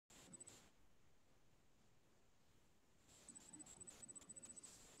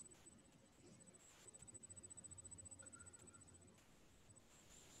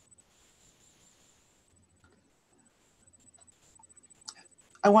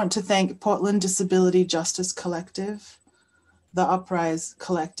I want to thank Portland Disability Justice Collective, the Uprise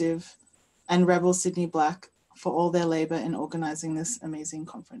Collective, and Rebel Sydney Black for all their labor in organizing this amazing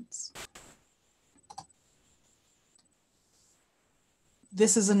conference.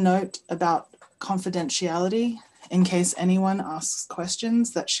 This is a note about confidentiality in case anyone asks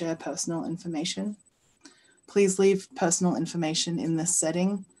questions that share personal information. Please leave personal information in this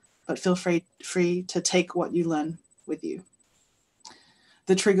setting, but feel free to take what you learn with you.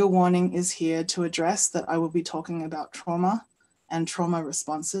 The trigger warning is here to address that I will be talking about trauma and trauma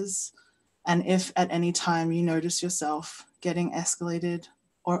responses. And if at any time you notice yourself getting escalated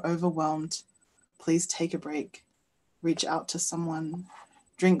or overwhelmed, please take a break, reach out to someone,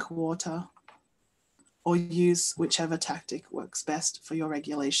 drink water, or use whichever tactic works best for your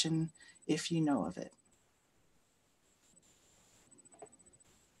regulation if you know of it.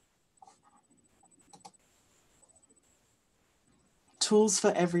 Tools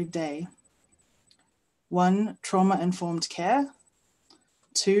for every day. 1, trauma-informed care.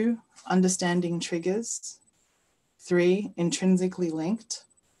 2, understanding triggers. 3, intrinsically linked.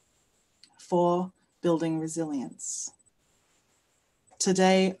 4, building resilience.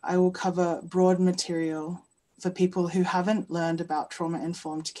 Today, I will cover broad material for people who haven't learned about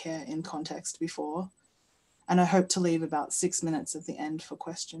trauma-informed care in context before, and I hope to leave about 6 minutes at the end for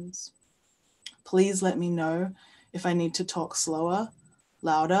questions. Please let me know if I need to talk slower,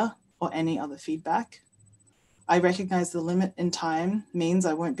 louder, or any other feedback. I recognize the limit in time means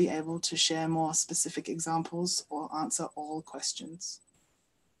I won't be able to share more specific examples or answer all questions.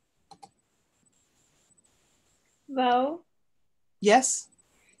 Vo? Yes?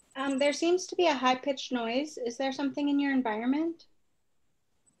 There seems to be a high-pitched noise. Is there something in your environment?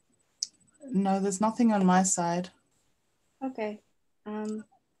 No, there's nothing on my side. Okay.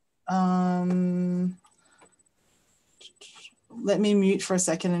 Let me mute for a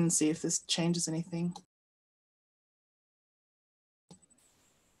second and see if this changes anything.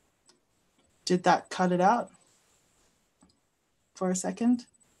 Did that cut it out for a second?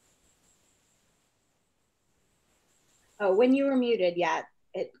 Oh, when you were muted, yeah,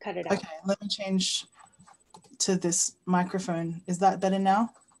 it cut it out. Okay, let me change to this microphone. Is that better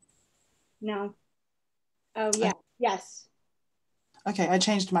now? No. Oh, yeah. Yes. Okay, I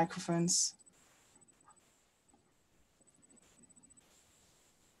changed microphones.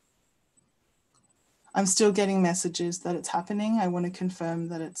 I'm still getting messages that it's happening. I want to confirm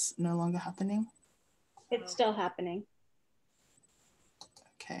that it's no longer happening. It's still happening.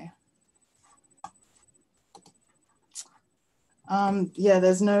 Okay. Yeah,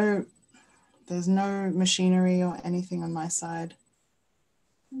 there's no machinery or anything on my side.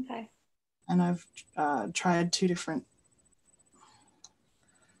 Okay. And I've tried two different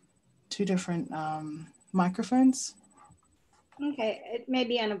microphones. Okay, it may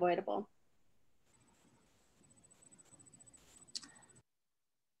be unavoidable.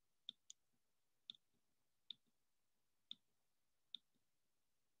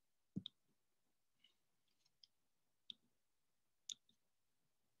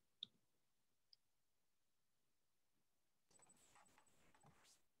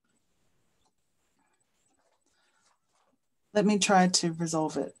 Let me try to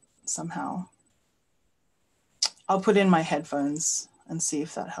resolve it somehow. I'll put in my headphones and see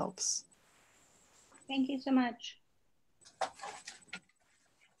if that helps. Thank you so much.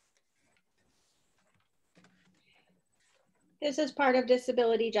 This is part of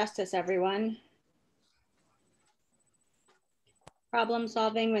disability justice, everyone. Problem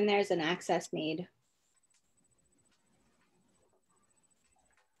solving when there's an access need.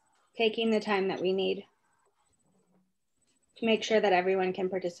 Taking the time that we need to make sure that everyone can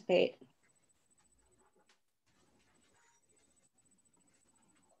participate.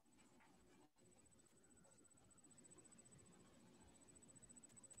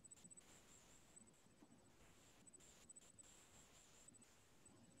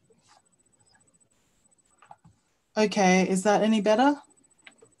 Okay, is that any better?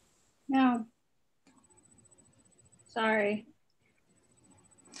 No. Sorry.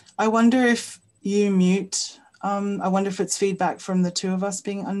 I wonder if you mute. I wonder if it's feedback from the two of us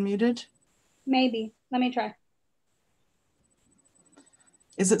being unmuted. Maybe. Let me try.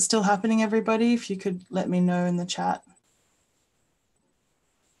 Is it still happening, everybody? If you could let me know in the chat.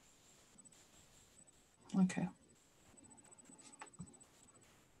 Okay.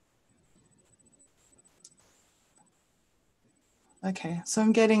 Okay, so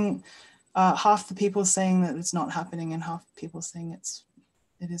I'm getting half the people saying that it's not happening and half the people saying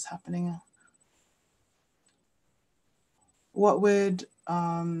it is happening. What would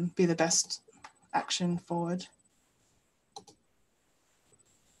be the best action forward?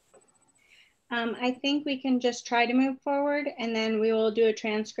 I think we can just try to move forward and then we will do a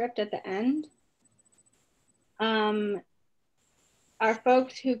transcript at the end. Are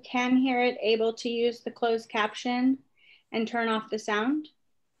folks who can hear it able to use the closed caption and turn off the sound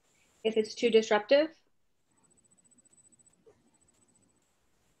if it's too disruptive?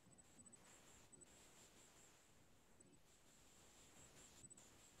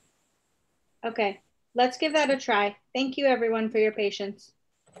 Okay, let's give that a try. Thank you everyone for your patience.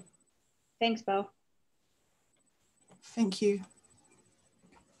 Thanks, Bo. Thank you.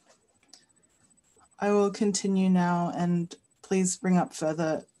 I will continue now, and please bring up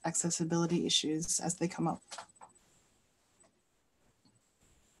further accessibility issues as they come up.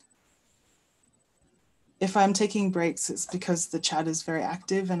 If I'm taking breaks, it's because the chat is very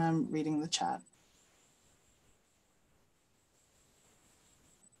active and I'm reading the chat.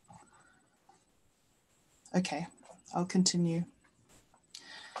 Okay, I'll continue.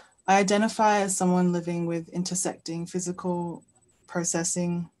 I identify as someone living with intersecting physical,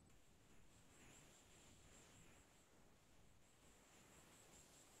 processing,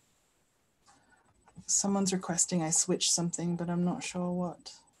 someone's requesting I switch something, but I'm not sure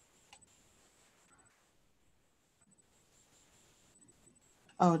what.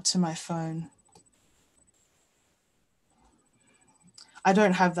 Oh, to my phone. I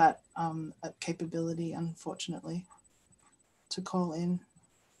don't have that capability, unfortunately, to call in.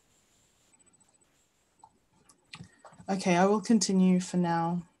 Okay, I will continue for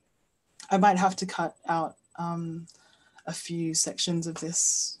now. I might have to cut out a few sections of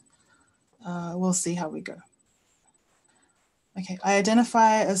this. We'll see how we go. Okay, I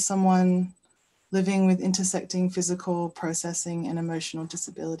identify as someone living with intersecting physical, processing, and emotional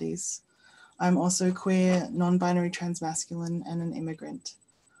disabilities. I'm also queer, non-binary transmasculine, and an immigrant.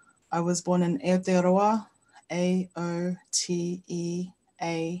 I was born in Aotearoa, Aotearoa.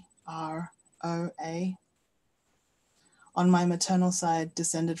 On my maternal side,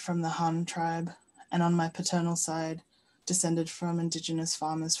 descended from the Han tribe, and on my paternal side, descended from indigenous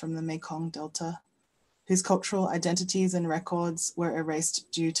farmers from the Mekong Delta, whose cultural identities and records were erased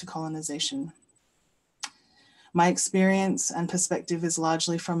due to colonization. My experience and perspective is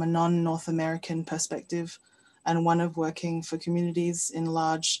largely from a non-North American perspective and one of working for communities in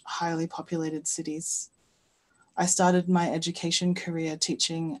large, highly populated cities. I started my education career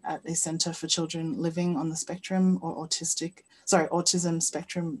teaching at a center for children living on the spectrum or autism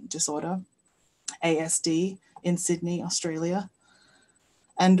spectrum disorder, ASD, in Sydney, Australia,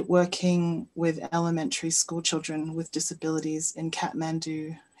 and working with elementary school children with disabilities in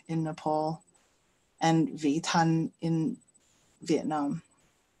Kathmandu in Nepal and Vietnam in Vietnam.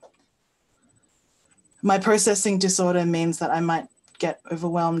 My processing disorder means that I might get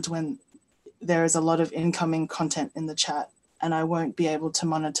overwhelmed when there is a lot of incoming content in the chat and I won't be able to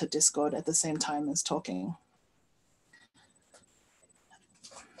monitor Discord at the same time as talking.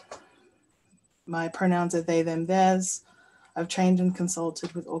 My pronouns are they, them, theirs. I've trained and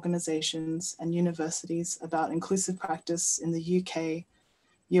consulted with organizations and universities about inclusive practice in the UK,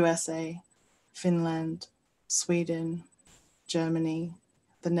 USA, Finland, Sweden, Germany,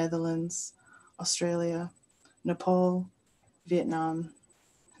 the Netherlands, Australia, Nepal, Vietnam,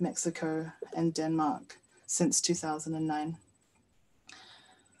 Mexico, and Denmark since 2009.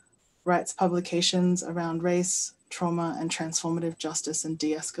 Rights publications around race, trauma, and transformative justice and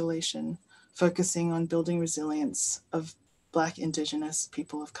de-escalation, focusing on building resilience of Black, Indigenous,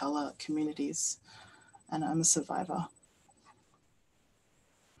 people of color communities, and I'm a survivor.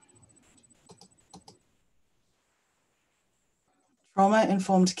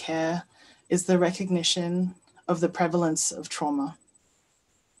 Trauma-informed care is the recognition of the prevalence of trauma.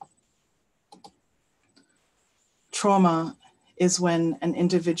 Trauma is when an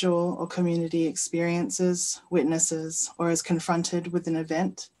individual or community experiences, witnesses, or is confronted with an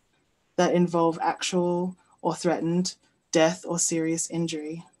event that involve actual or threatened death or serious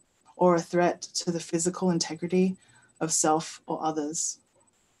injury, or a threat to the physical integrity of self or others.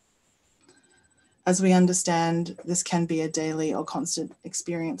 As we understand, this can be a daily or constant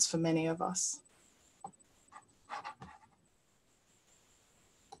experience for many of us.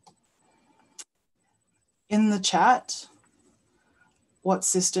 In the chat, what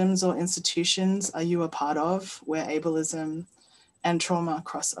systems or institutions are you a part of where ableism and trauma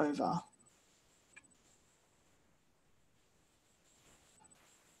cross over?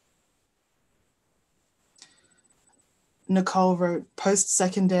 Nicole wrote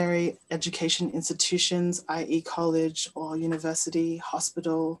post-secondary education institutions, i.e. college or university,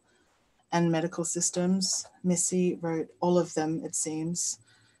 hospital, and medical systems. Missy wrote all of them, it seems.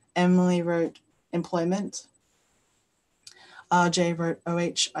 Emily wrote employment. RJ wrote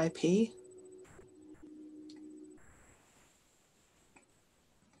OHIP.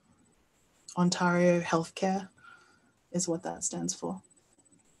 Ontario Healthcare is what that stands for.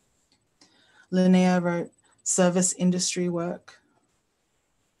 Linnea wrote service industry work.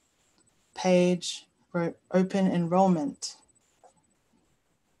 Paige wrote open enrollment.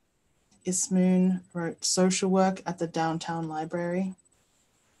 Ismoon wrote social work at the downtown library.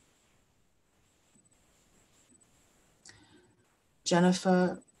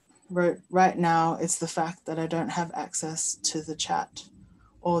 Jennifer wrote, right now it's the fact that I don't have access to the chat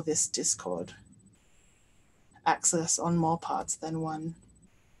or this Discord. Access on more parts than one.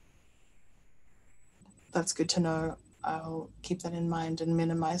 That's good to know. I'll keep that in mind and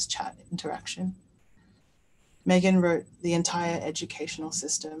minimize chat interaction. Megan wrote the entire educational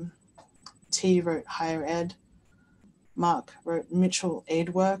system. T wrote higher ed. Mark wrote mutual aid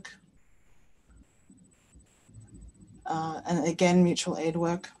work. And again, mutual aid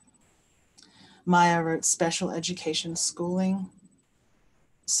work. Maya wrote special education schooling.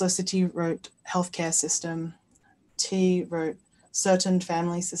 Society wrote healthcare system. T wrote certain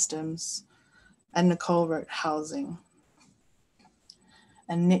family systems. And Nicole wrote housing.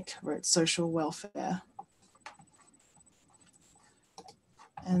 And Nick wrote social welfare.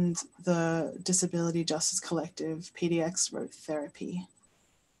 And the Disability Justice Collective, PDX, wrote therapy.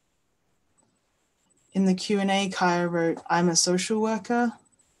 In the Q&A, Kaya wrote, I'm a social worker.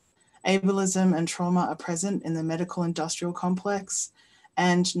 Ableism and trauma are present in the medical industrial complex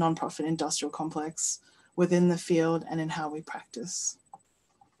and nonprofit industrial complex within the field and in how we practice.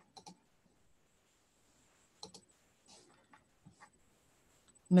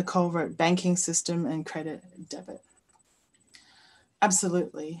 Nicole wrote banking system and credit debit.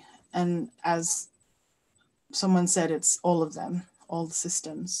 Absolutely. And as someone said, it's all of them, all the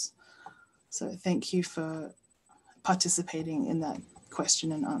systems. So thank you for participating in that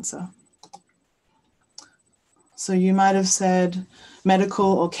question and answer. So you might have said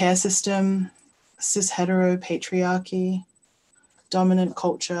medical or care system, cis-hetero patriarchy, dominant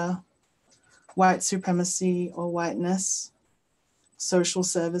culture, white supremacy or whiteness, social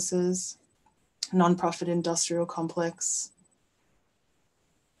services, nonprofit industrial complex,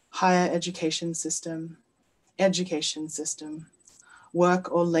 higher education system,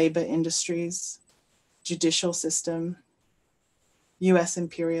 work or labor industries, judicial system, US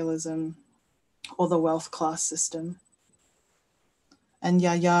imperialism, or the wealth class system. And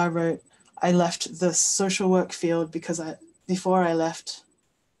Yaya wrote, I left the social work field because ableism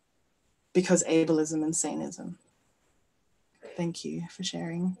and saneism. Thank you for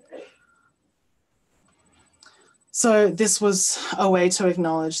sharing. So this was a way to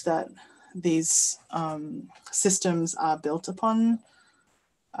acknowledge that these systems are built upon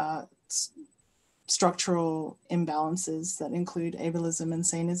structural imbalances that include ableism and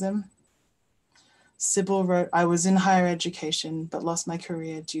saneism. Sybil wrote, I was in higher education, but lost my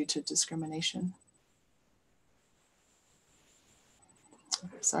career due to discrimination.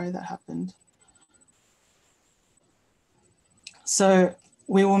 Sorry that happened. So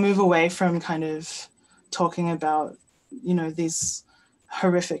we will move away from kind of talking about, these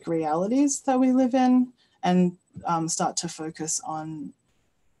horrific realities that we live in and start to focus on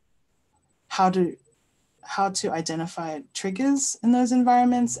how to identify triggers in those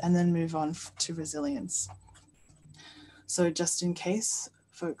environments and then move on to resilience. So just in case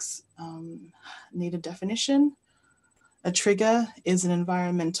folks need a definition, a trigger is an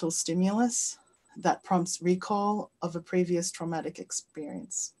environmental stimulus that prompts recall of a previous traumatic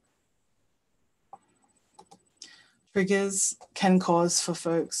experience. Triggers can cause for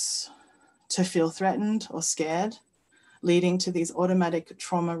folks to feel threatened or scared, leading to these automatic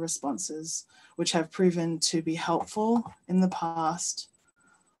trauma responses, which have proven to be helpful in the past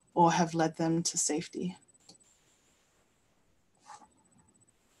or have led them to safety.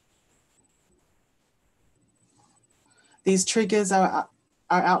 These triggers are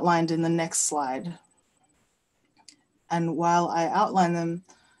outlined in the next slide. And while I outline them,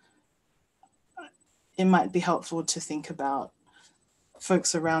 it might be helpful to think about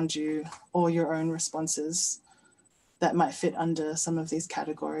folks around you or your own responses that might fit under some of these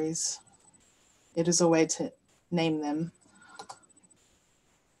categories. It is a way to name them.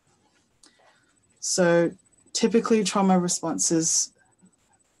 So typically trauma responses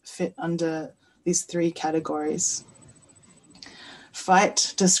fit under these three categories.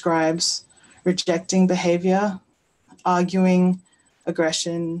 Fight describes rejecting behavior, arguing,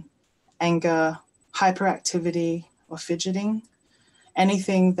 aggression, anger, hyperactivity, or fidgeting,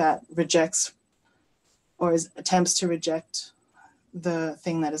 anything that rejects or attempts to reject the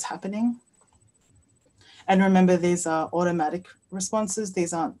thing that is happening. And remember, these are automatic responses.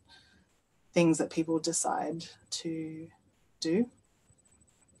 These aren't things that people decide to do.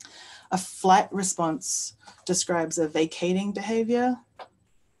 A flight response describes a vacating behavior.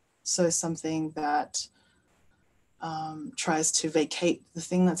 So something that tries to vacate the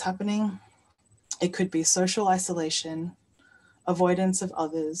thing that's happening. It could be social isolation, avoidance of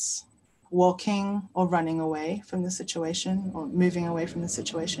others, walking or running away from the situation, or moving away from the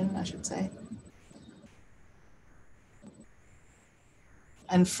situation, I should say.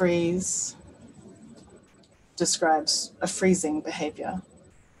 And freeze describes a freezing behavior.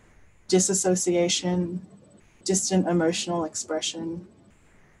 Disassociation, distant emotional expression,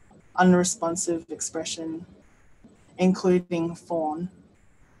 unresponsive expression, including fawn.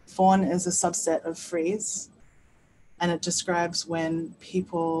 Fawn is a subset of freeze, and it describes when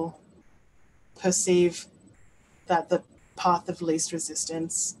people perceive that the path of least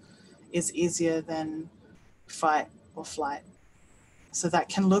resistance is easier than fight or flight. So that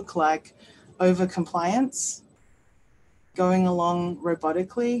can look like over-compliance, going along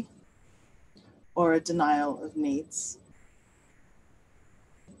robotically, or a denial of needs.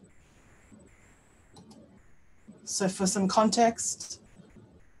 So for some context,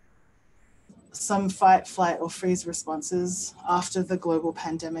 some fight, flight, or freeze responses after the global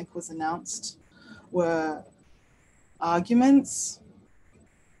pandemic was announced were arguments,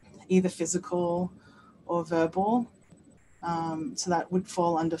 either physical or verbal. So that would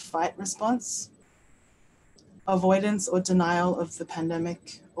fall under fight response. Avoidance or denial of the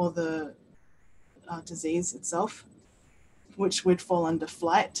pandemic or the disease itself, which would fall under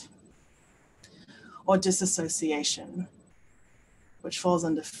flight. Or disassociation, which falls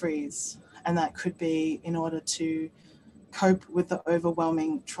under freeze. And that could be in order to cope with the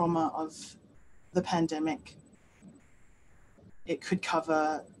overwhelming trauma of the pandemic. It could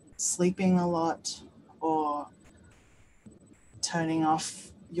cover sleeping a lot, or turning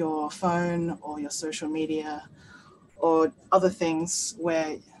off your phone or your social media, or other things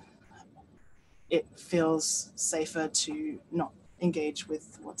where it feels safer to not engage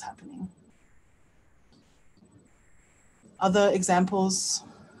with what's happening. Other examples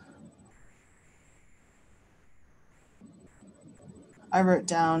I wrote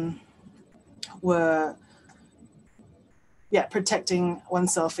down were, protecting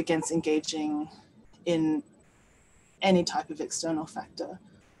oneself against engaging in any type of external factor,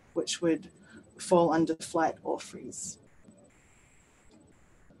 which would fall under flight or freeze.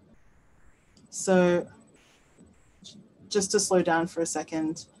 So just to slow down for a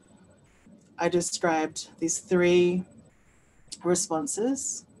second, I described these 3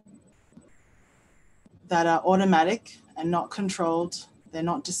 responses that are automatic and not controlled. They're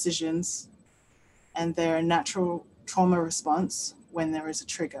not decisions, and they're a natural trauma response when there is a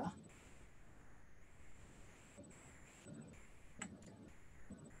trigger.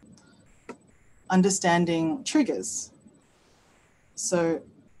 Understanding triggers. So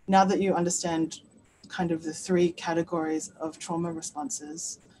now that you understand kind of the 3 categories of trauma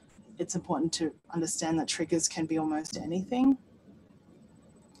responses, it's important to understand that triggers can be almost anything.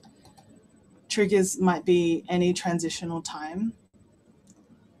 Triggers might be any transitional time,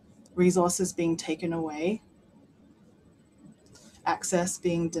 resources being taken away, access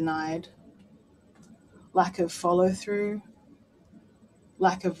being denied, lack of follow-through,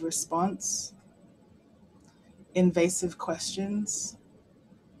 lack of response, invasive questions,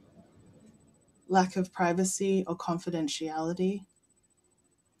 lack of privacy or confidentiality,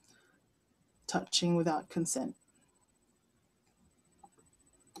 touching without consent.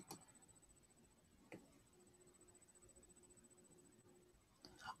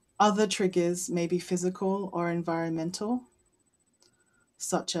 Other triggers may be physical or environmental,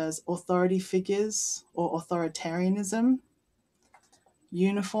 such as authority figures or authoritarianism,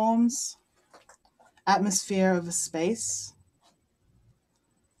 uniforms, atmosphere of a space,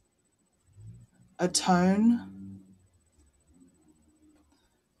 a tone,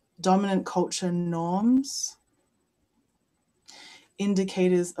 dominant culture norms,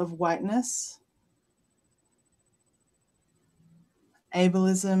 indicators of whiteness,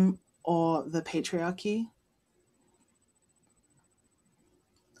 ableism or the patriarchy,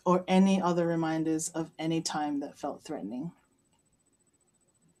 or any other reminders of any time that felt threatening.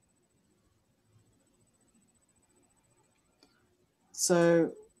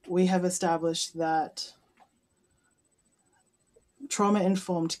 So we have established that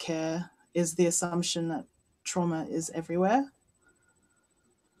trauma-informed care is the assumption that trauma is everywhere,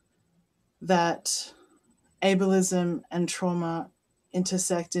 that ableism and trauma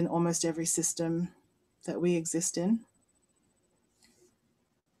intersect in almost every system that we exist in.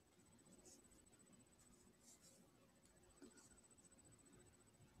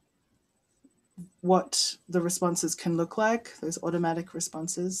 What the responses can look like, those automatic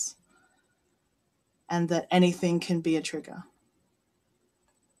responses, and that anything can be a trigger.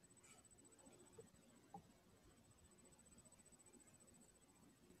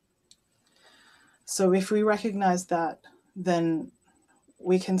 So if we recognize that, then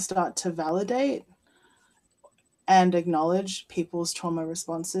we can start to validate and acknowledge people's trauma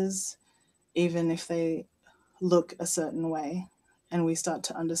responses, even if they look a certain way, and we start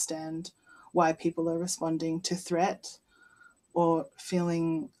to understand why people are responding to threat or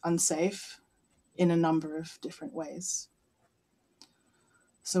feeling unsafe in a number of different ways.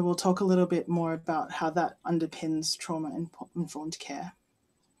 So we'll talk a little bit more about how that underpins trauma-informed care.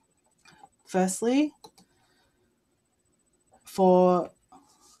 Firstly, for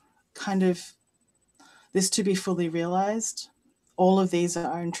kind of this to be fully realized, all of these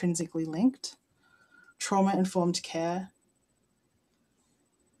are intrinsically linked. Trauma-informed care,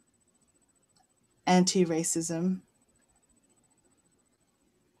 anti-racism,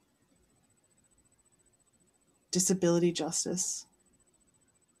 disability justice,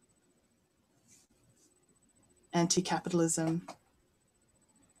 anti-capitalism,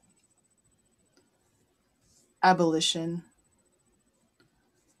 abolition,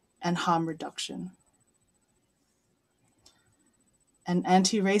 and harm reduction. And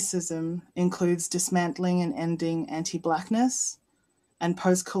anti-racism includes dismantling and ending anti-Blackness and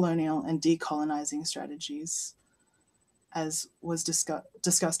post-colonial and decolonizing strategies, as was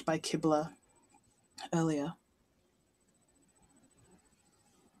discussed by Kibler earlier.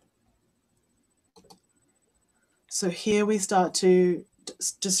 So here we start to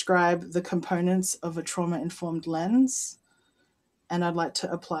describe the components of a trauma-informed lens, and I'd like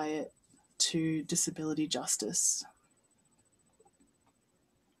to apply it to disability justice.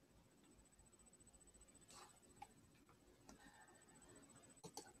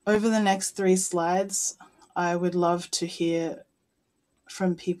 Over the next 3 slides, I would love to hear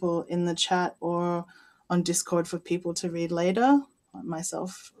from people in the chat or on Discord for people to read later,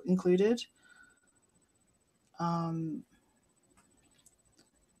 myself included. And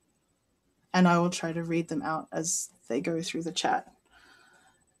I will try to read them out as they go through the chat.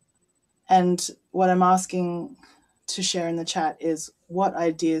 And what I'm asking to share in the chat is, what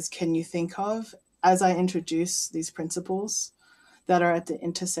ideas can you think of as I introduce these principles that are at the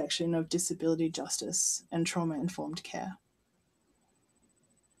intersection of disability justice and trauma-informed care?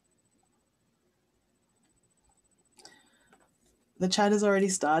 The chat has already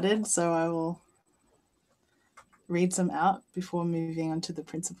started, so I will read some out before moving on to the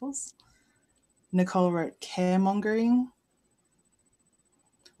principles. Nicole wrote caremongering,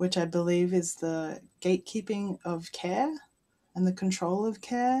 which I believe is the gatekeeping of care and the control of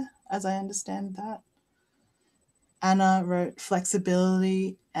care, as I understand that. Anna wrote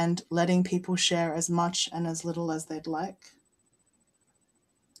flexibility and letting people share as much and as little as they'd like.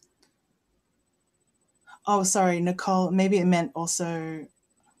 Oh, sorry, Nicole, maybe it meant also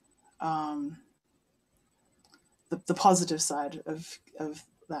the positive side of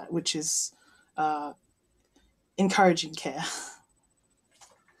that, which is encouraging care.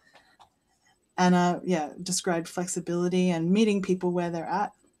 Anna, described flexibility and meeting people where they're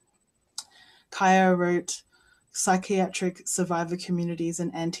at. Kaya wrote psychiatric survivor communities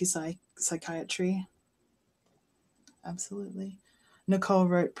and anti-psychiatry. Absolutely. Nicole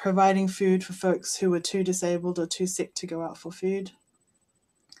wrote providing food for folks who were too disabled or too sick to go out for food.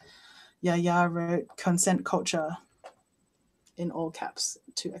 Yaya wrote consent culture in all caps,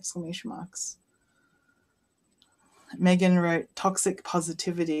 2 exclamation marks. Megan wrote toxic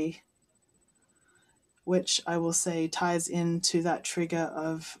positivity, which I will say ties into that trigger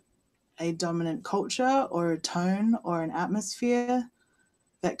of a dominant culture or a tone or an atmosphere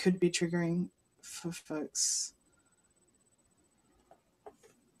that could be triggering for folks.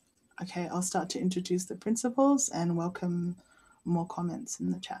 Okay, I'll start to introduce the principles and welcome more comments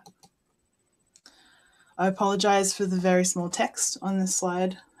in the chat. I apologize for the very small text on this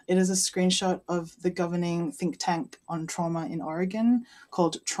slide. It is a screenshot of the governing think tank on trauma in Oregon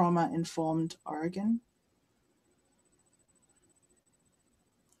called Trauma Informed Oregon.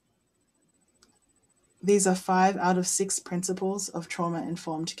 These are 5 out of 6 principles of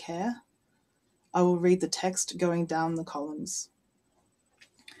trauma-informed care. I will read the text going down the columns.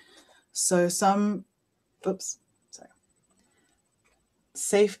 So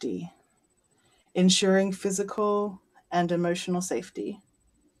safety, ensuring physical and emotional safety.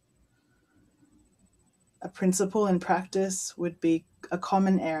 A principle in practice would be a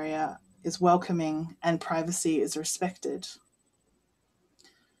common area is welcoming and privacy is respected.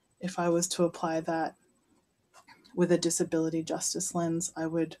 If I was to apply that with a disability justice lens, I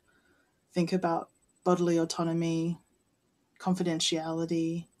would think about bodily autonomy,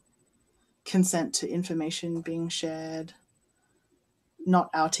 confidentiality, consent to information being shared, not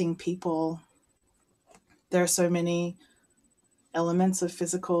outing people. There are so many elements of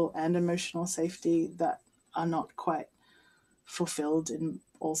physical and emotional safety that are not quite fulfilled in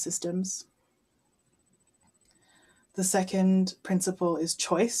all systems. The second principle is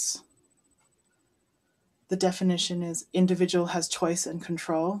choice. The definition is individual has choice and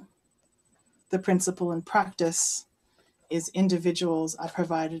control. The principle in practice is individuals are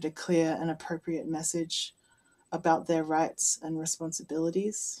provided a clear and appropriate message about their rights and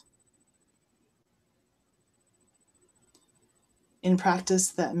responsibilities. In practice,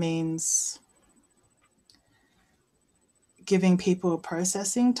 that means giving people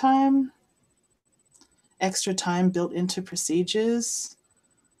processing time, extra time built into procedures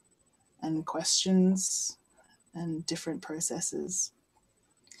and questions and different processes.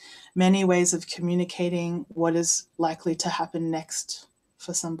 Many ways of communicating what is likely to happen next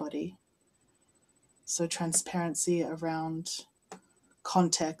for somebody. So transparency around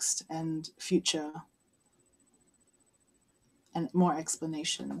context and future, and more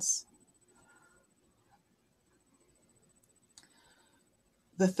explanations.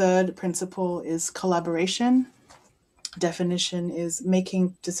 The third principle is collaboration. Definition is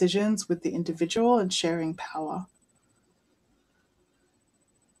making decisions with the individual and sharing power.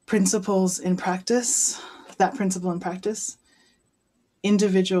 Principles in practice, that principle in practice,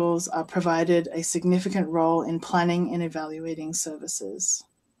 individuals are provided a significant role in planning and evaluating services.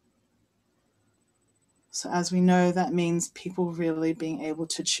 So as we know, that means people really being able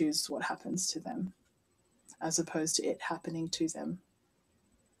to choose what happens to them, as opposed to it happening to them.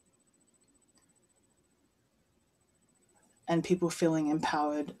 And people feeling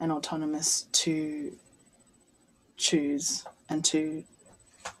empowered and autonomous to choose and to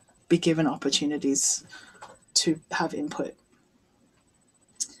be given opportunities to have input.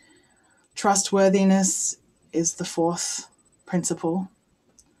 Trustworthiness is the fourth principle,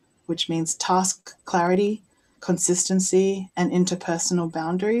 which means task clarity, consistency, and interpersonal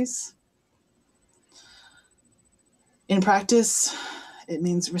boundaries. In practice, it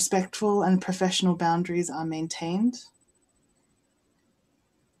means respectful and professional boundaries are maintained.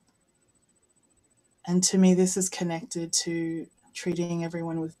 And to me, this is connected to treating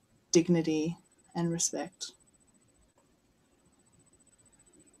everyone with dignity and respect.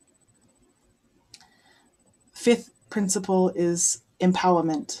 Fifth principle is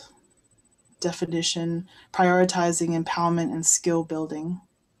empowerment. Definition, prioritizing empowerment and skill building.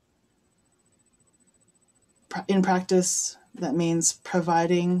 In practice, that means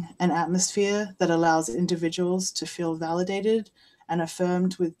providing an atmosphere that allows individuals to feel validated and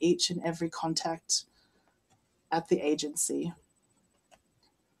affirmed with each and every contact at the agency.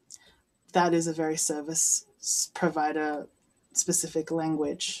 That is a very service provider specific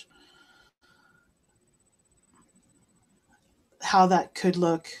language. How that could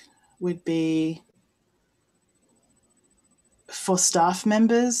look would be for staff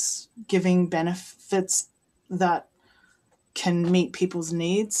members, giving benefits that can meet people's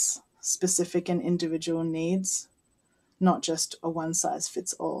needs, specific and individual needs, not just a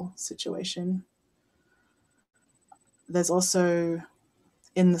one-size-fits-all situation. There's also,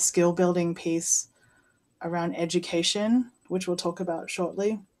 in the skill building piece, around education, which we'll talk about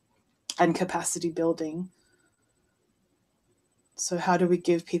shortly, and capacity building. So how do we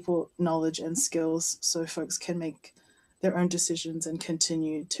give people knowledge and skills so folks can make their own decisions and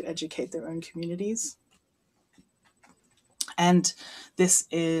continue to educate their own communities? And this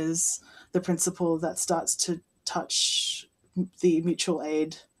is the principle that starts to touch the mutual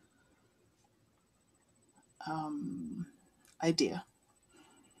aid idea.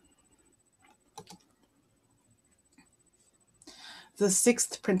 The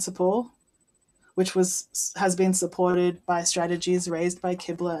sixth principle, which has been supported by strategies raised by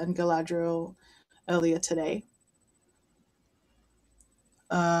Kibler and Galadriel earlier today,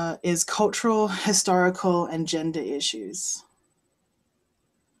 is cultural, historical, and gender issues,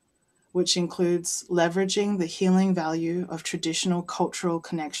 which includes leveraging the healing value of traditional cultural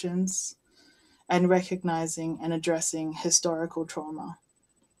connections and recognizing and addressing historical trauma.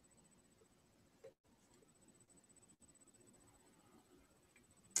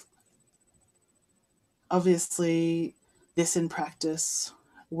 Obviously, this in practice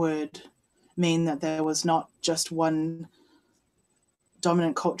would mean that there was not just one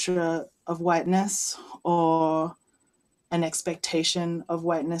dominant culture of whiteness or an expectation of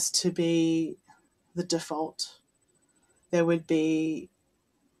whiteness to be the default. There would be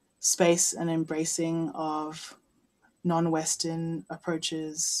space and embracing of non-Western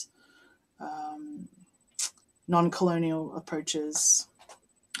approaches, non-colonial approaches,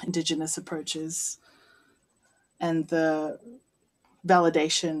 Indigenous approaches and the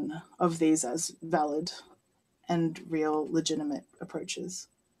validation of these as valid and real legitimate approaches.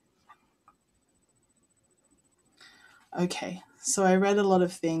 Okay, so I read a lot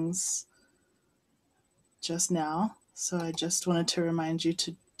of things just now, so I just wanted to remind you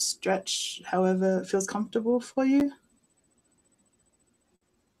to stretch however feels comfortable for you.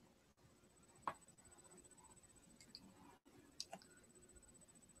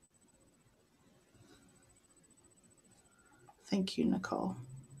 Thank you, Nicole.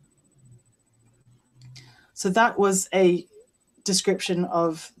 So that was a description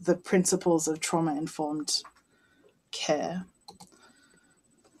of the principles of trauma-informed care.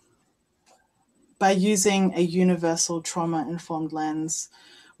 By using a universal trauma-informed lens,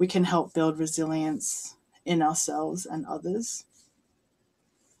 we can help build resilience in ourselves and others.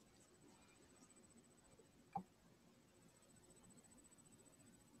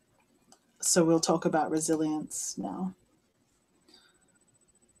 So we'll talk about resilience now.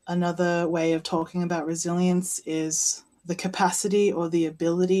 Another way of talking about resilience is the capacity or the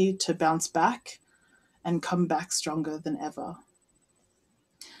ability to bounce back and come back stronger than ever.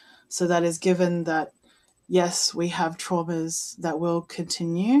 So that is given that, yes, we have traumas that will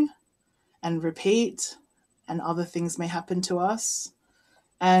continue and repeat, and other things may happen to us.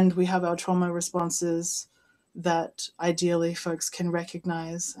 And we have our trauma responses that ideally folks can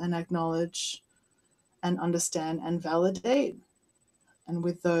recognize and acknowledge and understand and validate. And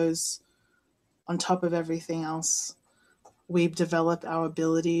with those, on top of everything else, we develop our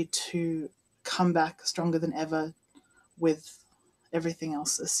ability to come back stronger than ever with everything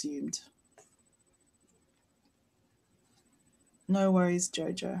else assumed. No worries,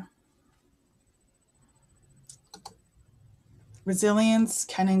 Jojo. Resilience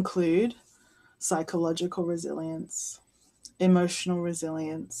can include psychological resilience, emotional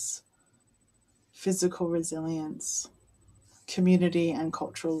resilience, physical resilience, community and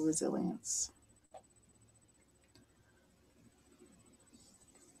cultural resilience.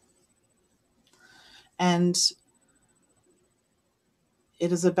 And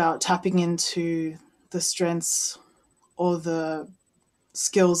it is about tapping into the strengths or the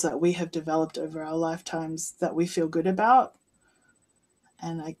skills that we have developed over our lifetimes that we feel good about.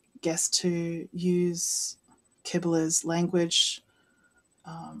 And I guess to use Kibler's language,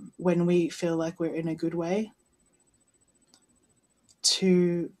 when we feel like we're in a good way,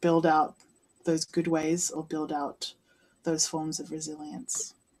 to build out those good ways or build out those forms of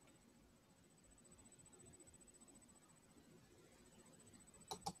resilience.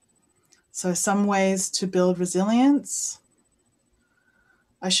 So some ways to build resilience.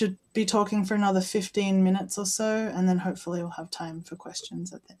 I should be talking for another 15 minutes or so, and then hopefully we'll have time for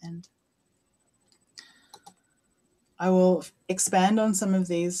questions at the end. I will expand on some of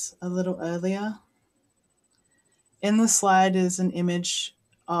these a little earlier. In the slide is an image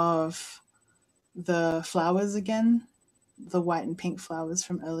of the flowers again, the white and pink flowers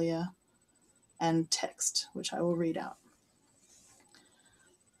from earlier, and text, which I will read out.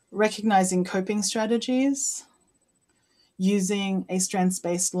 Recognizing coping strategies, using a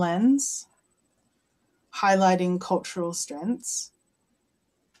strengths-based lens, highlighting cultural strengths,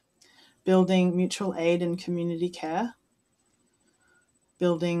 building mutual aid and community care,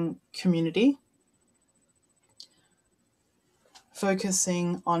 building community,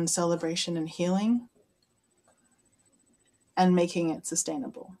 focusing on celebration and healing, and making it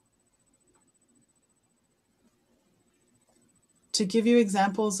sustainable. To give you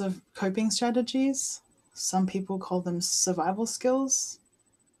examples of coping strategies, some people call them survival skills.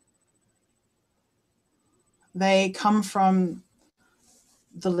 They come from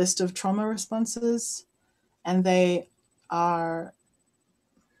the list of trauma responses, and they are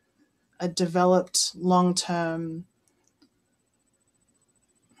a developed long-term,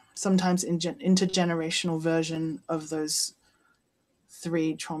 sometimes intergenerational version of those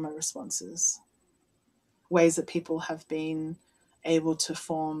 3 trauma responses, ways that people have been able to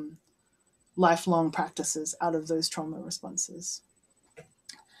form lifelong practices out of those trauma responses.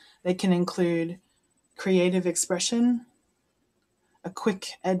 They can include creative expression, a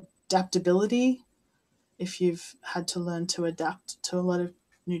quick adaptability, if you've had to learn to adapt to a lot of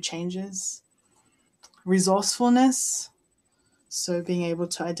new changes, resourcefulness, so being able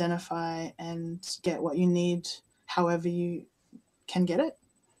to identify and get what you need however you can get it,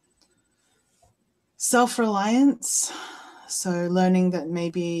 self-reliance, so learning that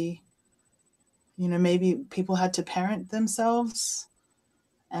maybe people had to parent themselves,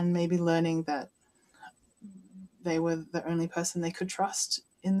 and maybe learning that they were the only person they could trust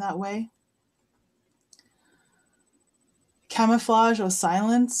in that way. Camouflage or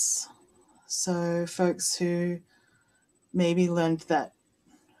silence. So folks who maybe learned that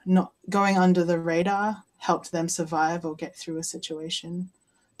not going under the radar helped them survive or get through a situation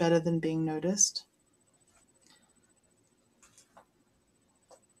better than being noticed.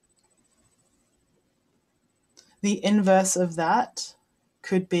 The inverse of that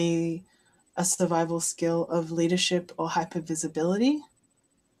could be a survival skill of leadership or hypervisibility.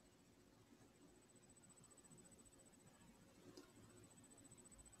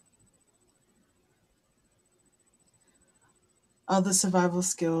 Other survival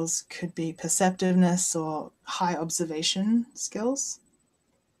skills could be perceptiveness or high observation skills.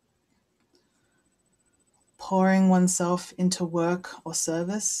 Pouring oneself into work or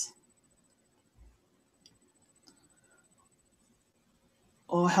service.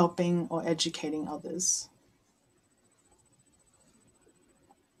 Or helping or educating others.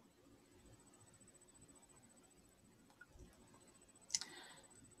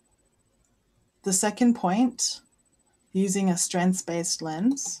 The second point, using a strengths-based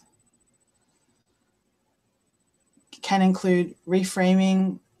lens, can include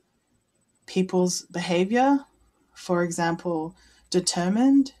reframing people's behavior, for example,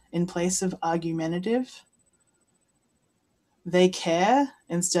 determined in place of argumentative. They care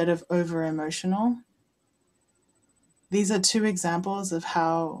instead of over-emotional. These are two examples of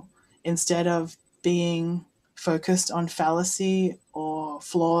how, instead of being focused on fallacy or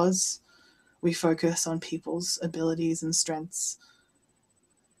flaws, we focus on people's abilities and strengths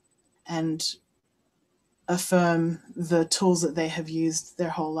and affirm the tools that they have used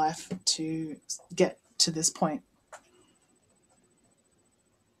their whole life to get to this point.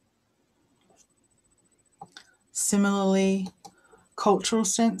 Similarly, cultural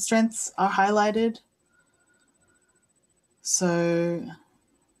strengths are highlighted. So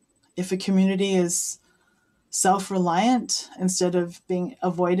if a community is self-reliant instead of being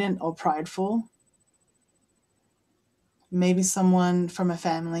avoidant or prideful, maybe someone from a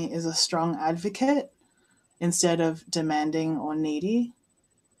family is a strong advocate instead of demanding or needy.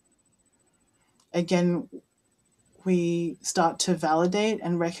 Again, we start to validate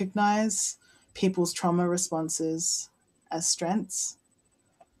and recognize people's trauma responses as strengths,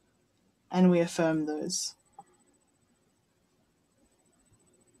 and we affirm those.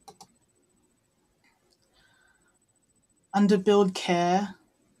 Under build care,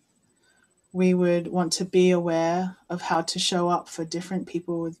 we would want to be aware of how to show up for different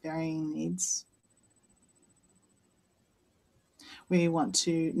people with varying needs. We want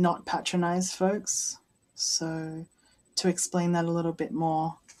to not patronize folks. So to explain that a little bit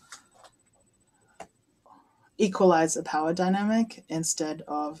more, equalize the power dynamic instead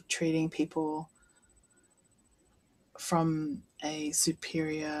of treating people from a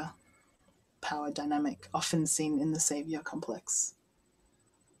superior power dynamic, often seen in the savior complex.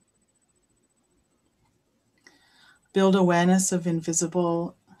 Build awareness of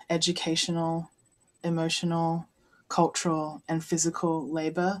invisible, educational, emotional, cultural, and physical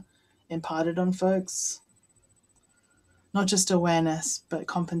labor imparted on folks. Not just awareness, but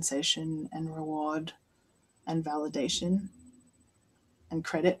compensation and reward and validation and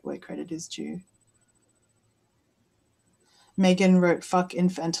credit where credit is due. Megan wrote "fuck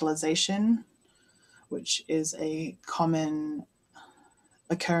infantilization," which is a common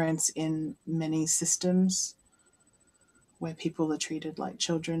occurrence in many systems where people are treated like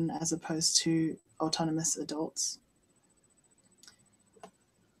children as opposed to autonomous adults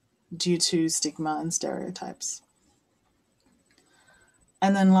due to stigma and stereotypes.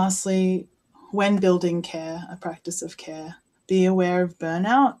 And then lastly, when building care, a practice of care, be aware of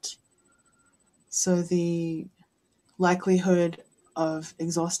burnout. So the likelihood of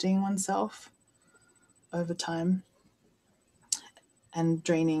exhausting oneself over time and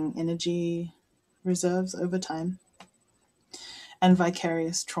draining energy reserves over time. And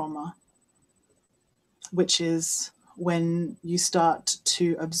vicarious trauma, which is when you start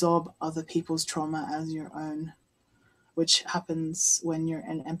to absorb other people's trauma as your own, which happens when you're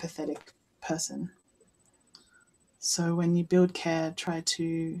an empathetic person. So when you build care, try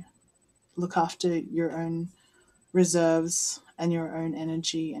to look after your own reserves and your own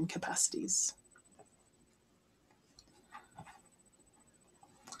energy and capacities.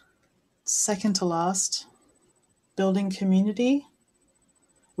 Second to last, building community.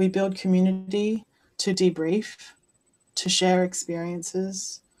 We build community to debrief, to share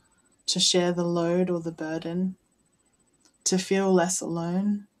experiences, to share the load or the burden, to feel less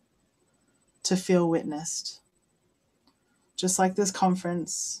alone, to feel witnessed. Just like this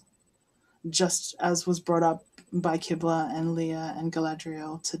conference, just as was brought up by Kibla and Leah and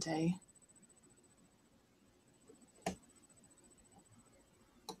Galadriel today.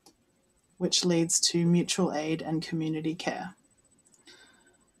 which leads to mutual aid and community care.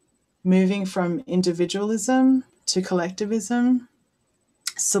 Moving from individualism to collectivism,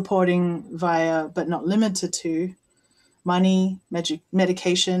 supporting via, but not limited to, money,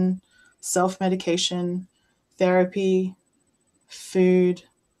 medication, self-medication, therapy, food,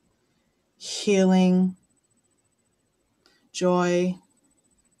 healing, joy,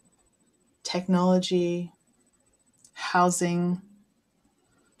 technology, housing,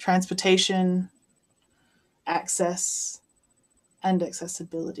 transportation, access, and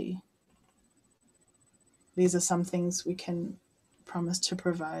accessibility. These are some things we can promise to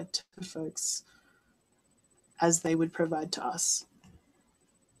provide to folks as they would provide to us.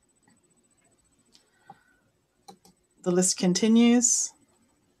 The list continues.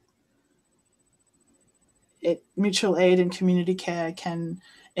 Mutual aid and community care can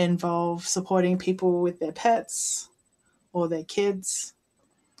involve supporting people with their pets or their kids,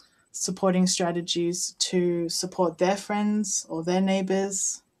 supporting strategies to support their friends or their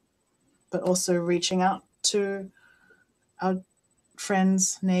neighbors, but also reaching out to our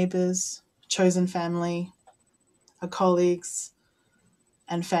friends, neighbors, chosen family, our colleagues,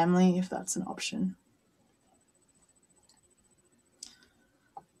 and family if that's an option.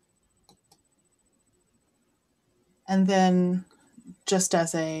 And then just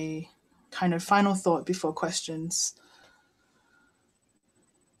as a kind of final thought before questions,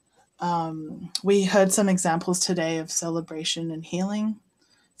 we heard some examples today of celebration and healing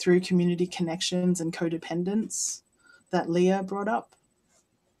through community connections and codependence that Leah brought up.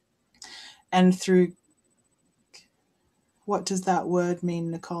 And through, what does that word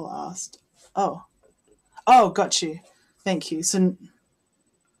mean, Nicole asked? Oh, got you. Thank you. So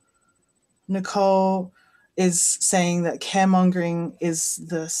Nicole is saying that caremongering is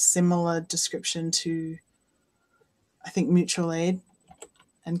the similar description to, I think, mutual aid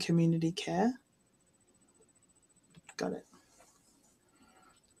and community care. Got it.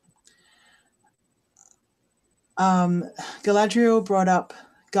 Galadriel brought up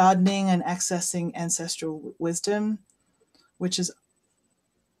gardening and accessing ancestral wisdom, which is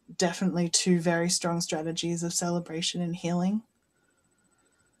definitely two very strong strategies of celebration and healing.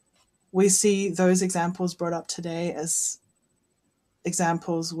 We see those examples brought up today as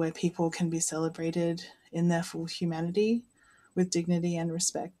examples where people can be celebrated in their full humanity with dignity and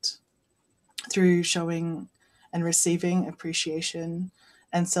respect through showing and receiving appreciation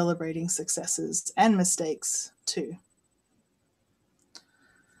and celebrating successes and mistakes too.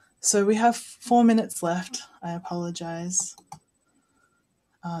 So we have 4 minutes left. I apologize.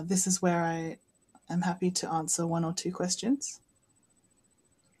 This is where I am happy to answer 1 or 2 questions.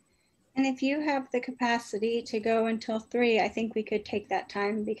 And if you have the capacity to go until 3, I think we could take that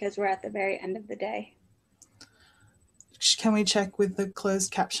time because we're at the very end of the day. Can we check with the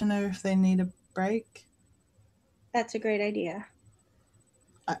closed captioner if they need a break? That's a great idea.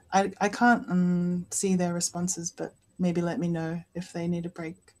 I can't see their responses, but maybe let me know if they need a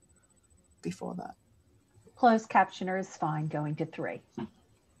break before that. Closed captioner is fine going to 3.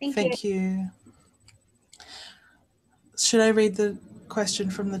 Thank you. Should I read the question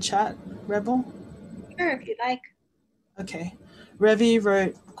from the chat, Rebel? Sure, if you'd like. Okay. Revi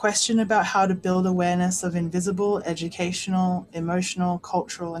wrote, question about how to build awareness of invisible, educational, emotional,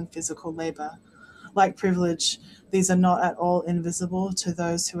 cultural, and physical labor. Like privilege, these are not at all invisible to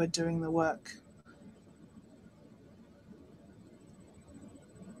those who are doing the work.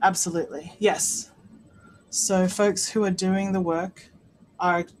 Absolutely, yes. So folks who are doing the work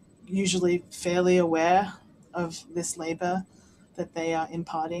are usually fairly aware of this labor that they are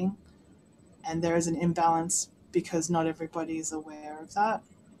imparting, and there is an imbalance because not everybody is aware of that.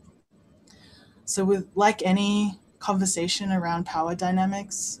 So with like any conversation around power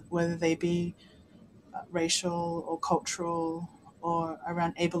dynamics, whether they be racial or cultural or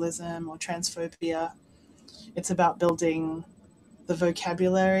around ableism or transphobia, it's about building the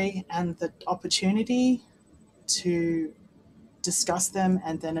vocabulary and the opportunity to discuss them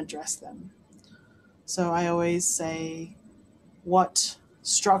and then address them. So I always say, what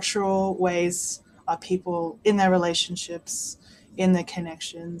structural ways are people in their relationships, in their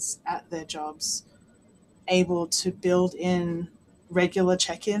connections, at their jobs, able to build in regular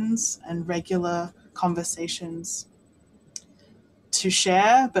check-ins and regular conversations to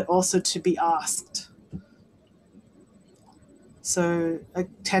share, but also to be asked. So a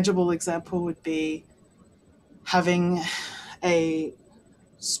tangible example would be having a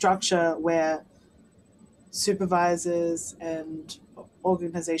structure where supervisors and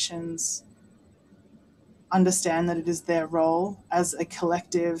organizations understand that it is their role as a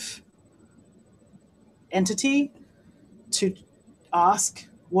collective entity to ask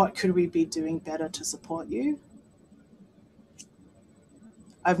what could we be doing better to support you?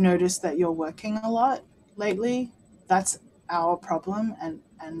 I've noticed that you're working a lot lately. That's our problem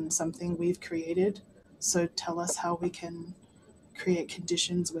and something we've created. So tell us how we can create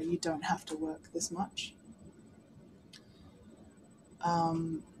conditions where you don't have to work this much.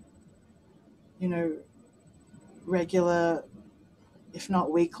 You know, regular, if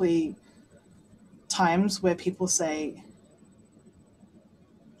not weekly, times where people say,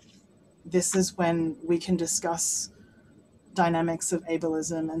 this is when we can discuss dynamics of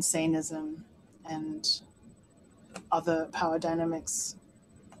ableism and saneism and other power dynamics,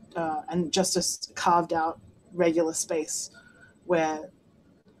 and just a carved out regular space where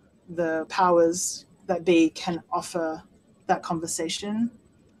the powers that be can offer that conversation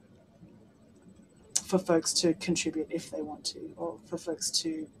for folks to contribute if they want to, or for folks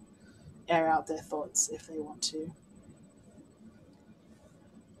to air out their thoughts if they want to.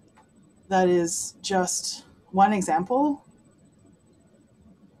 That is just one example,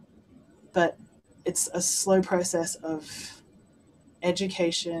 but it's a slow process of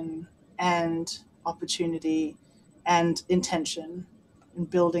education and opportunity and intention in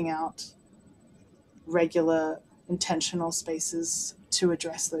building out regular intentional spaces to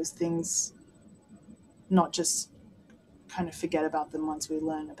address those things, not just kind of forget about them once we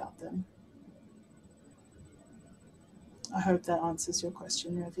learn about them. I hope that answers your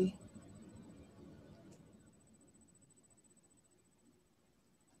question, Ravi.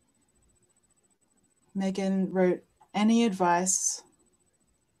 Megan wrote, any advice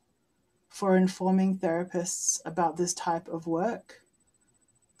for informing therapists about this type of work?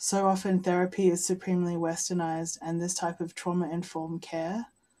 So often therapy is supremely westernized, and this type of trauma-informed care,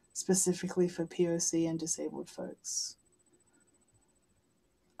 specifically for POC and disabled folks.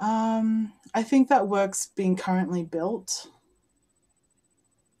 I think that work's being currently built,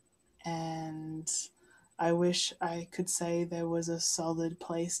 and I wish I could say there was a solid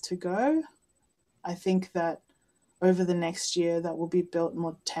place to go. I think that over the next year that will be built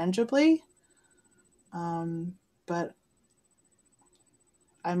more tangibly, but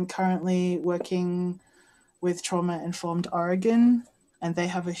I'm currently working with Trauma Informed Oregon, and they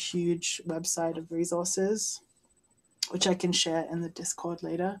have a huge website of resources, which I can share in the Discord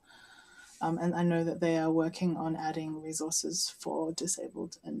later. And I know that they are working on adding resources for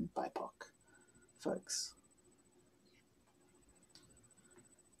disabled and BIPOC folks.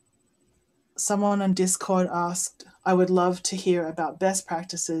 Someone on Discord asked, I would love to hear about best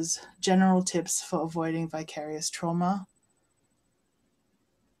practices, general tips for avoiding vicarious trauma.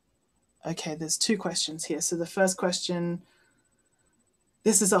 Okay, there's two questions here. So the first question,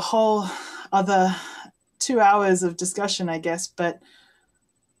 this is a whole other 2 hours of discussion, I guess, but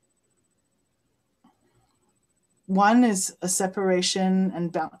one is a separation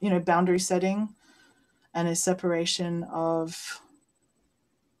and boundary setting, and a separation of,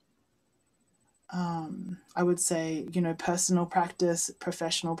 I would say, personal practice,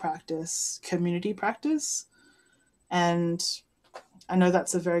 professional practice, community practice. And I know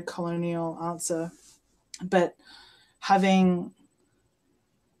that's a very colonial answer, but having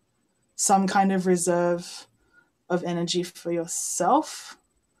some kind of reserve of energy for yourself,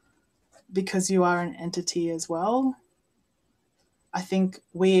 because you are an entity as well. I think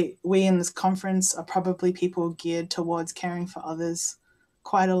we in this conference are probably people geared towards caring for others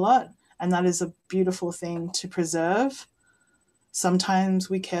quite a lot, and that is a beautiful thing to preserve. Sometimes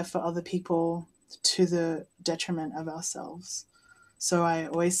we care for other people to the detriment of ourselves. So I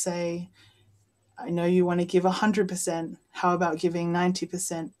always say, I know you want to give 100%. How about giving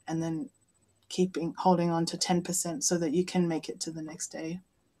 90% and then holding on to 10% so that you can make it to the next day?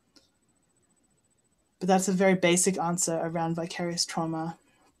 But that's a very basic answer around vicarious trauma.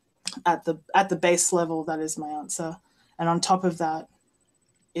 At the base level, that is my answer. And on top of that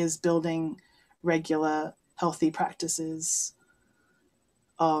is building regular, healthy practices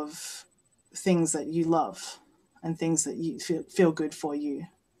of things that you love and things that you feel good for you.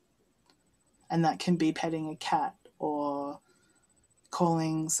 And that can be petting a cat or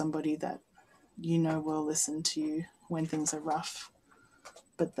calling somebody that will listen to you when things are rough.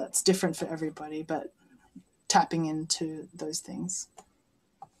 But that's different for everybody, but tapping into those things.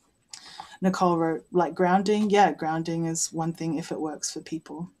 Nicole wrote, like grounding. Yeah, grounding is one thing if it works for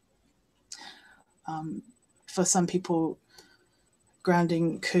people. For some people,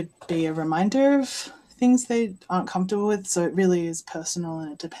 grounding could be a reminder of things they aren't comfortable with. So it really is personal,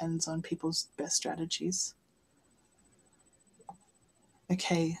 and it depends on people's best strategies.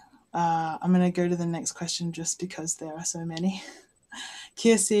 Okay, I'm going to go to the next question just because there are so many.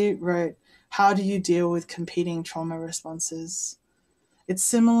 Kiersey wrote, how do you deal with competing trauma responses? it's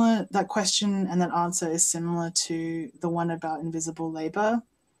similar, that question and that answer is similar to the one about invisible labor.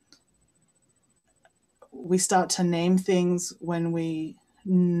 We start to name things when we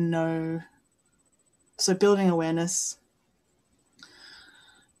know, so building awareness,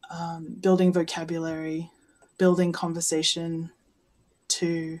 building vocabulary, building conversation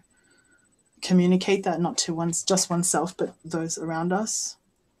to communicate that, not to just oneself, but those around us.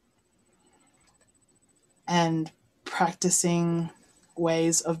 And practicing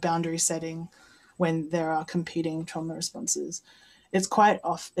ways of boundary setting when there are competing trauma responses. It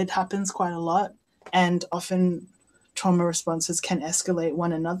happens quite a lot, and often trauma responses can escalate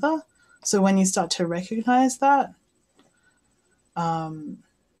one another. So when you start to recognize that,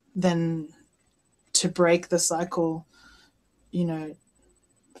 then to break the cycle, you know,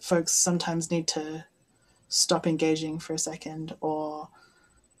 folks sometimes need to stop engaging for a second, or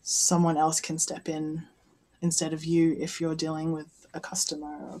someone else can step in instead of you if you're dealing with a customer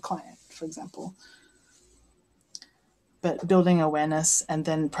or a client, for example. But building awareness and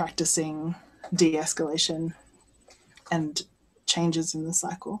then practicing de-escalation and changes in the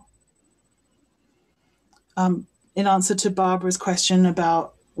cycle. In answer to Barbara's question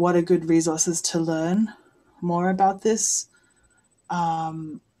about what are good resources to learn more about this,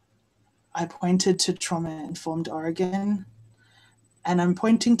 I pointed to Trauma Informed Oregon, and I'm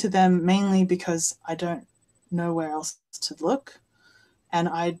pointing to them mainly because I don't know where else to look, and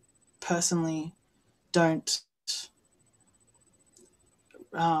I personally don't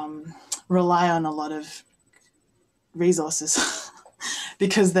rely on a lot of resources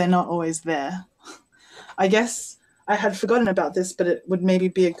because they're not always there. I guess I had forgotten about this, but it would maybe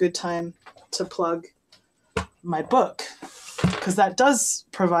be a good time to plug my book, because that does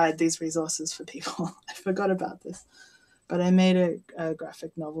provide these resources for people. I forgot about this, but I made a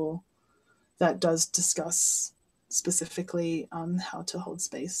graphic novel that does discuss specifically how to hold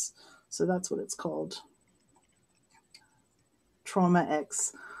space. So that's what it's called. Trauma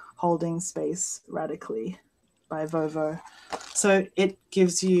X, Holding Space Radically by Vovo. So it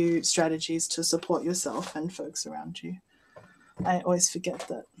gives you strategies to support yourself and folks around you. I always forget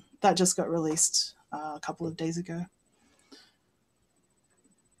that that just got released a couple of days ago.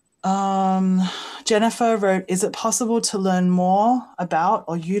 Jennifer wrote, is it possible to learn more about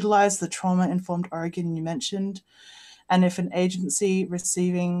or utilize the trauma-informed Oregon you mentioned? And if an agency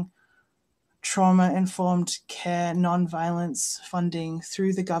receiving trauma-informed care, non-violence funding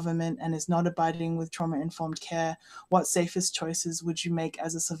through the government and is not abiding with trauma-informed care, what safest choices would you make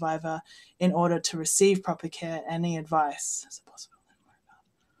as a survivor in order to receive proper care? Any advice? Is it possible?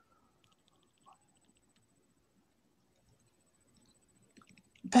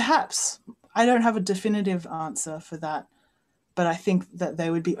 Perhaps. I don't have a definitive answer for that, but I think that they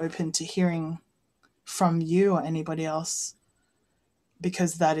would be open to hearing from you or anybody else,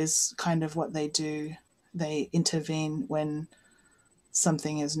 because that is kind of what they do. They intervene when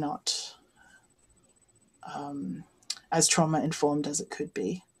something is not as trauma-informed as it could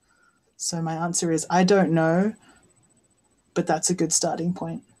be. So my answer is, I don't know, but that's a good starting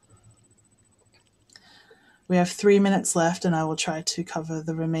point. We have 3 minutes left, and I will try to cover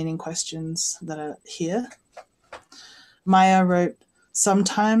the remaining questions that are here. Maya wrote,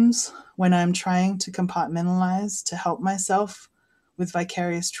 sometimes when I'm trying to compartmentalize to help myself with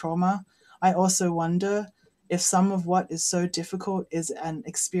vicarious trauma, I also wonder if some of what is so difficult is an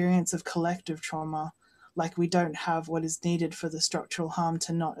experience of collective trauma, like we don't have what is needed for the structural harm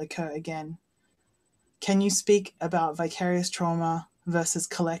to not occur again. Can you speak about vicarious trauma versus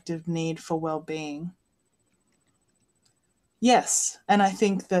collective need for well-being? Yes, and I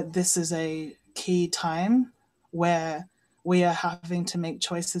think that this is a key time where we are having to make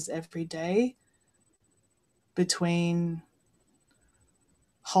choices every day between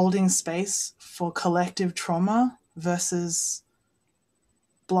holding space for collective trauma versus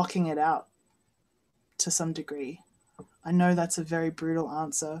blocking it out to some degree. I know that's a very brutal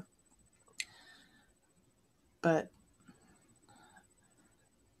answer, but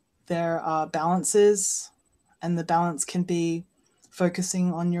there are balances, and the balance can be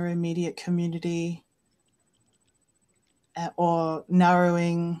focusing on your immediate community or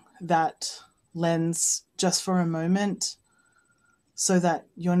narrowing that lens just for a moment so that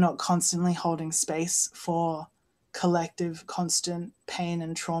you're not constantly holding space for collective, constant pain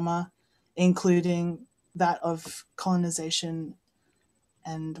and trauma, including that of colonization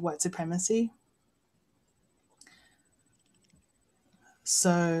and white supremacy.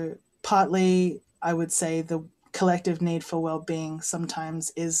 So partly, I would say the collective need for well-being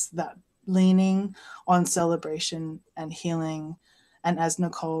sometimes is that leaning on celebration and healing, and as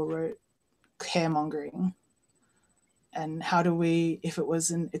Nicole wrote, caremongering. And how do we, if it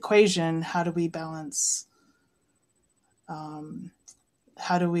was an equation, how do we balance the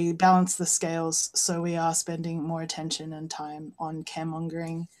scales so we are spending more attention and time on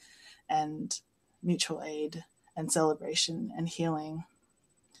caremongering and mutual aid and celebration and healing,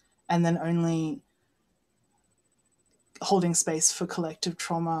 and then only holding space for collective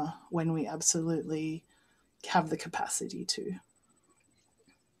trauma when we absolutely have the capacity to.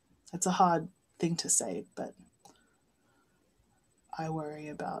 It's a hard thing to say, but I worry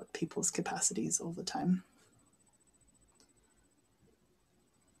about people's capacities all the time.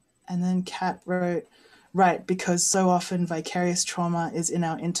 And then Kat wrote, right, because so often vicarious trauma is in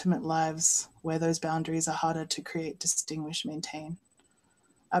our intimate lives where those boundaries are harder to create, distinguish, maintain.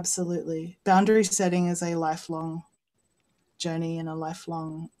 Absolutely. Boundary setting is a lifelong journey and a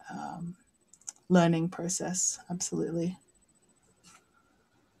lifelong learning process. Absolutely.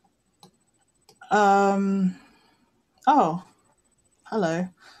 Oh, hello.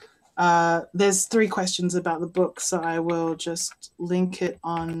 There's 3 questions about the book, so I will just link it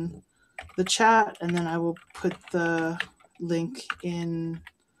on the chat, and then I will put the link in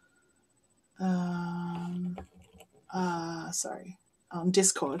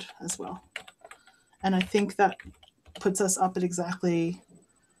Discord as well. And I think that puts us up at exactly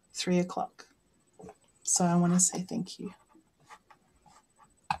 3 o'clock. So I want to say thank you.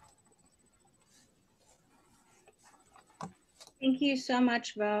 Thank you so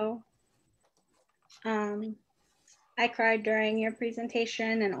much, Vo. I cried during your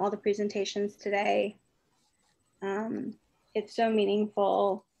presentation and all the presentations today. It's so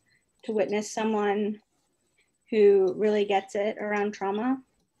meaningful to witness someone who really gets it around trauma.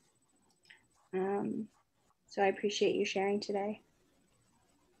 So I appreciate you sharing today.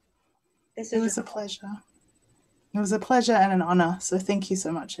 It was a pleasure. It was a pleasure and an honor. So thank you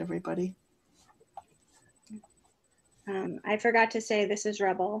so much, everybody. I forgot to say this is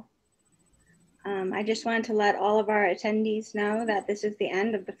Rebel. I just wanted to let all of our attendees know that this is the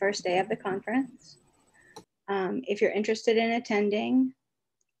end of the first day of the conference. If you're interested in attending,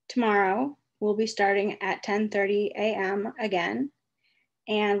 tomorrow we'll be starting at 10:30 a.m. again,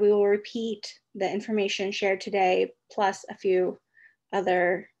 and we will repeat the information shared today, plus a few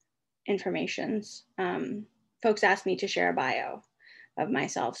other informations. Folks asked me to share a bio of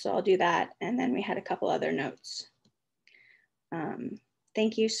myself, so I'll do that. And then we had a couple other notes.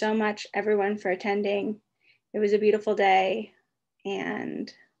 Thank you so much, everyone, for attending. It was a beautiful day,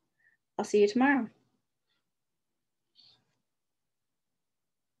 and I'll see you tomorrow.